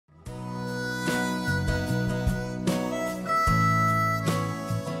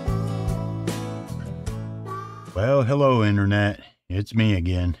Well, hello Internet, it's me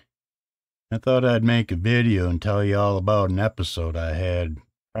again. I thought I'd make a video and tell you all about an episode I had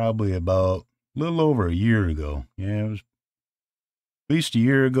probably about a little over a year ago. Yeah, it was at least a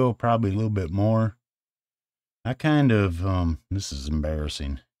year ago, probably a little bit more. I kind of, this is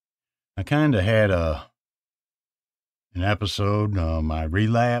embarrassing. I kind of had an episode, I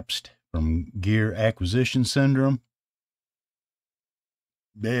relapsed from gear acquisition syndrome.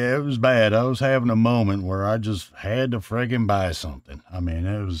 Yeah, it was bad. I was having a moment where I just had to friggin' buy something. I mean,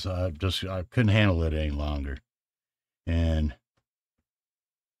 it was I couldn't handle it any longer. And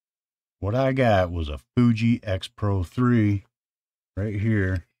what I got was a Fuji X-Pro 3 right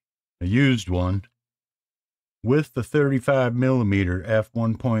here, a used one with the 35mm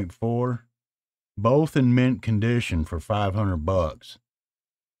f1.4, both in mint condition for $500.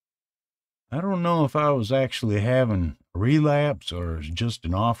 I don't know if I was actually having a relapse or it's just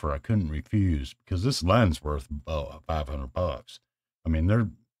an offer I couldn't refuse, because this lens worth about $500. I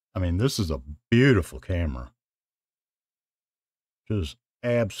mean, this is a beautiful camera. Just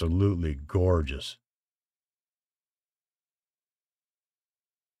absolutely gorgeous.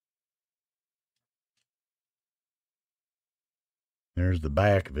 There's the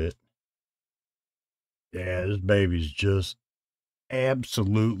back of it. Yeah, this baby's just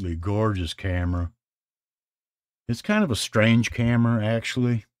absolutely gorgeous camera. It's kind of a strange camera,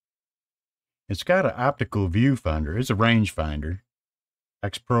 actually. It's got an optical viewfinder. It's a rangefinder.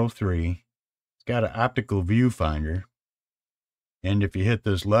 X-Pro 3. It's got an optical viewfinder. And if you hit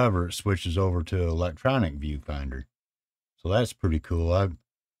this lever, it switches over to electronic viewfinder. So that's pretty cool. I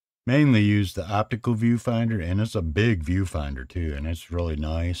mainly use the optical viewfinder, and it's a big viewfinder too, and it's really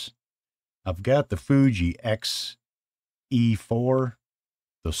nice. I've got the Fuji X-E4,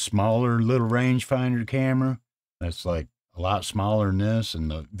 the smaller little rangefinder camera. That's like a lot smaller than this, and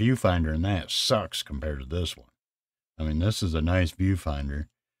the viewfinder in that sucks compared to this one. I mean, this is a nice viewfinder.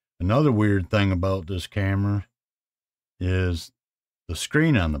 Another weird thing about this camera is the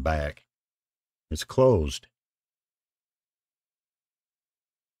screen on the back. It's closed.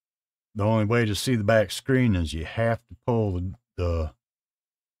 The only way to see the back screen is you have to pull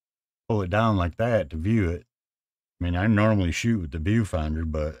it down like that to view it. I mean, I normally shoot with the viewfinder,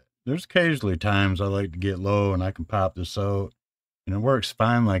 but there's occasionally times I like to get low and I can pop this out, and it works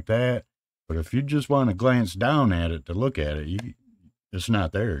fine like that. But if you just want to glance down at it to look at it, it's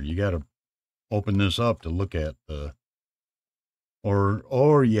not there. You got to open this up to look at the,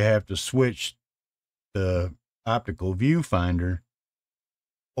 or you have to switch the optical viewfinder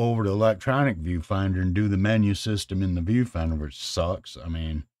over to electronic viewfinder and do the menu system in the viewfinder, which sucks. I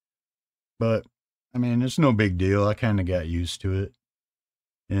mean, but I mean, it's no big deal. I kind of got used to it.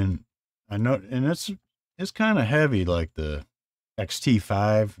 And I know, and it's kind of heavy, like the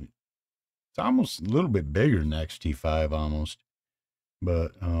XT5. It's almost a little bit bigger than the XT5 almost.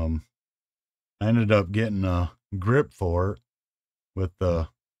 But I ended up getting a grip for it with the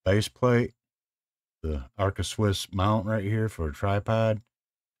base plate, the Arca Swiss mount right here for a tripod,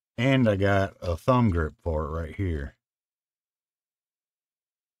 and I got a thumb grip for it right here.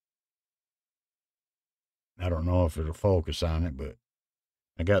 I don't know if it'll focus on it, but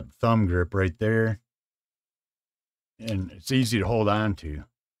I got the thumb grip right there, and it's easy to hold on to.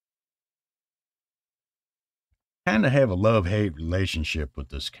 Kind of have a love-hate relationship with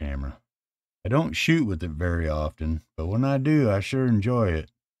this camera. I don't shoot with it very often, but when I do, I sure enjoy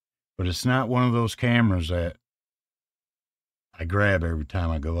it. But it's not one of those cameras that I grab every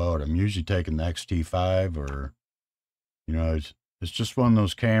time I go out. I'm usually taking the XT5, or, you know, it's just one of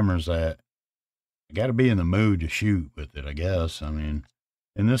those cameras that I got to be in the mood to shoot with it, I guess. I mean,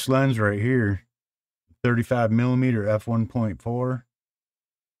 in this lens right here, 35mm f1.4,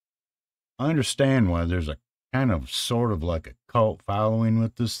 I understand why there's a kind of sort of like a cult following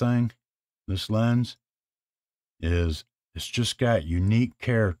with this thing. This lens it's just got unique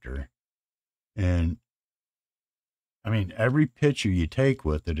character. And I mean, every picture you take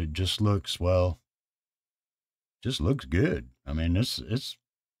with it, it just looks, well, just looks good. I mean, it's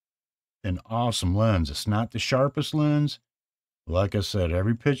an awesome lens. It's not the sharpest lens. Like I said,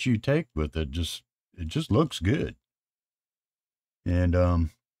 every picture you take with it just looks good. And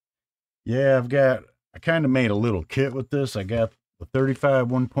yeah, I kind of made a little kit with this. I got the 35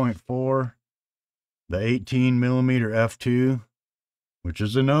 1.4, the 18mm f2, which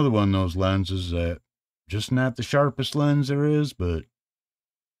is another one of those lenses that just not the sharpest lens there is, but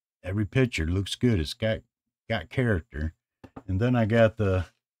every picture looks good. It's got character. And then I got the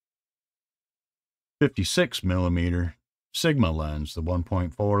 56mm Sigma lens, the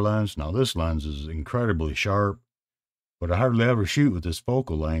 1.4 lens. Now this lens is incredibly sharp, but I hardly ever shoot with this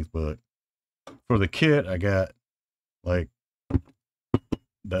focal length. But for the kit, I got Like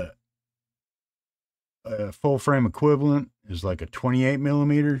the full frame equivalent is like a 28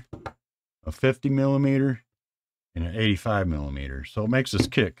 millimeter, a 50 millimeter, and an 85 millimeter. So it makes this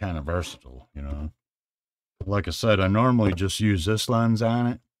kit kind of versatile, you know. Like I said, I normally just use this lens on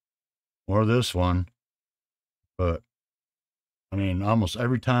it or this one, but I mean, almost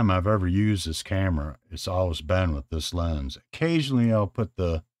every time I've ever used this camera, it's always been with this lens. Occasionally I'll put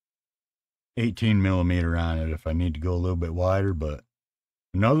the 18 millimeter on it if I need to go a little bit wider, but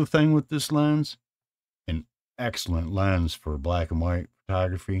another thing with this lens, an excellent lens for black and white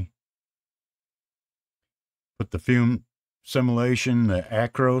photography. Put the film simulation, the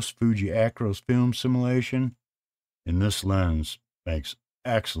Acros, Fuji Acros film simulation, and this lens makes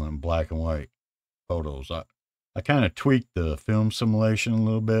excellent black and white photos. I kind of tweaked the film simulation a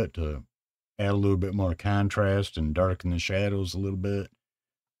little bit to add a little bit more contrast and darken the shadows a little bit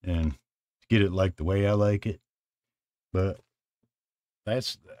and get it like the way I like it. But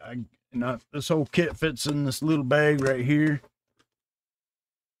that's, this whole kit fits in this little bag right here.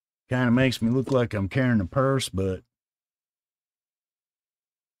 Kind of makes me look like I'm carrying a purse, but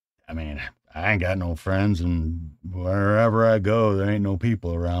I mean, I ain't got no friends, and wherever I go, there ain't no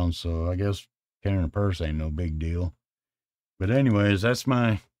people around, so I guess carrying a purse ain't no big deal. But anyways, that's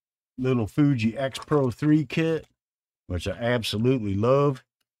my little Fuji X-Pro 3 kit, which I absolutely love.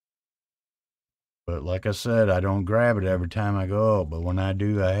 But like I said, I don't grab it every time I go out, but when I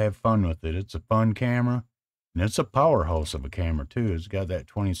do, I have fun with it. It's a fun camera. And it's a powerhouse of a camera, too. It's got that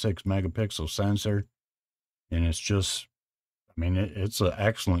 26 megapixel sensor. And it's just, I mean, it's an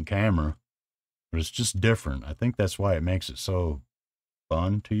excellent camera. But it's just different. I think that's why it makes it so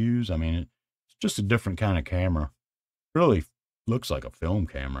fun to use. I mean, it's just a different kind of camera. It really looks like a film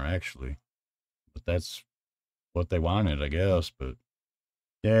camera, actually. But that's what they wanted, I guess. But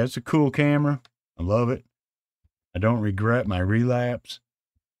yeah, it's a cool camera. I love it. I don't regret my relapse.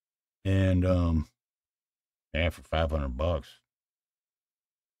 And, yeah, for $500,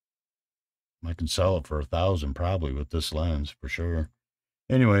 I can sell it for 1,000 probably with this lens for sure.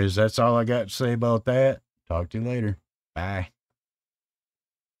 Anyways, that's all I got to say about that. Talk to you later. Bye.